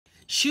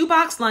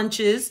Shoebox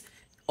lunches,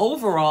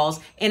 overalls,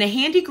 and a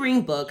handy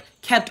green book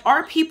kept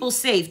our people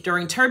safe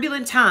during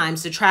turbulent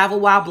times to travel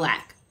while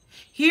Black.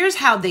 Here's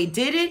how they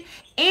did it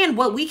and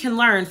what we can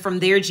learn from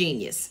their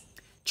genius.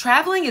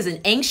 Traveling is an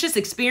anxious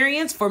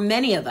experience for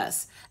many of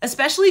us,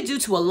 especially due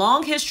to a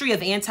long history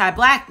of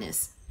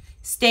anti-Blackness.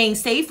 Staying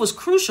safe was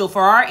crucial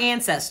for our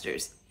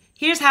ancestors.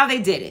 Here's how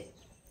they did it.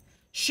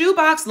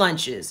 Shoebox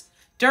lunches.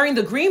 During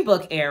the Green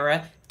Book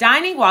era,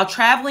 dining while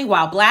traveling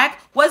while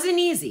Black wasn't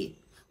easy.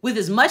 With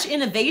as much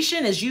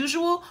innovation as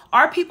usual,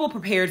 our people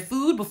prepared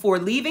food before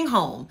leaving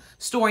home,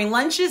 storing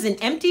lunches in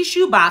empty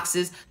shoe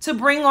boxes to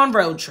bring on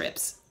road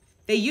trips.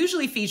 They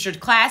usually featured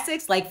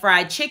classics like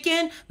fried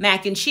chicken,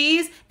 mac and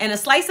cheese, and a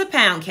slice of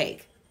pound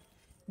cake.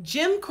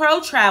 Jim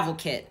Crow Travel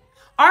Kit.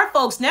 Our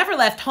folks never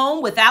left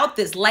home without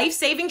this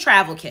life-saving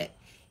travel kit.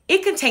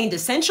 It contained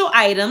essential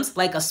items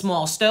like a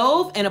small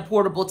stove and a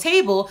portable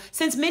table,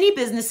 since many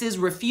businesses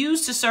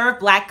refused to serve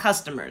Black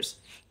customers,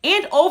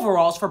 and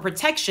overalls for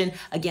protection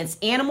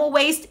against animal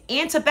waste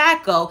and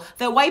tobacco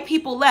that white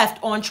people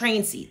left on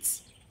train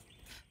seats.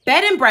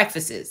 Bed and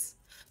breakfasts.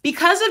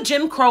 Because of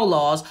Jim Crow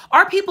laws,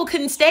 our people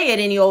couldn't stay at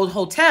any old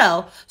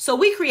hotel, so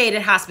we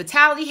created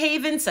hospitality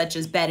havens such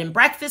as bed and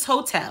breakfast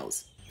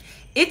hotels.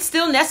 It's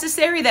still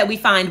necessary that we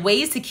find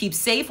ways to keep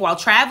safe while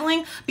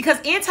traveling because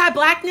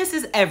anti-Blackness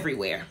is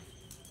everywhere.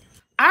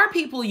 Our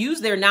people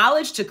use their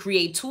knowledge to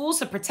create tools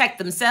to protect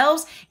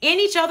themselves and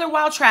each other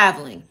while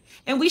traveling,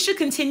 and we should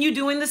continue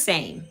doing the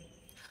same.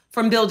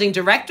 From building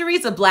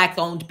directories of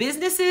Black-owned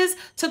businesses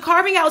to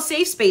carving out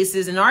safe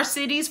spaces in our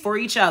cities for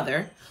each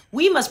other,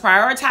 we must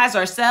prioritize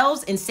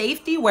ourselves and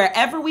safety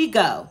wherever we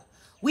go.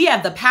 We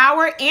have the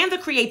power and the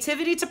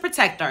creativity to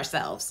protect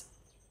ourselves.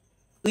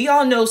 We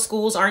all know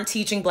schools aren't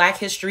teaching Black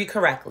history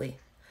correctly.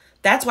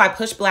 That's why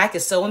PushBlack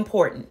is so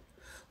important.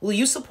 Will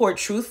you support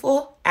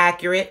truthful,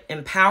 accurate,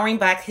 empowering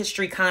Black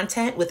history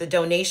content with a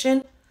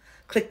donation?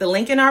 Click the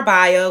link in our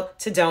bio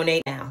to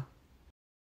donate now.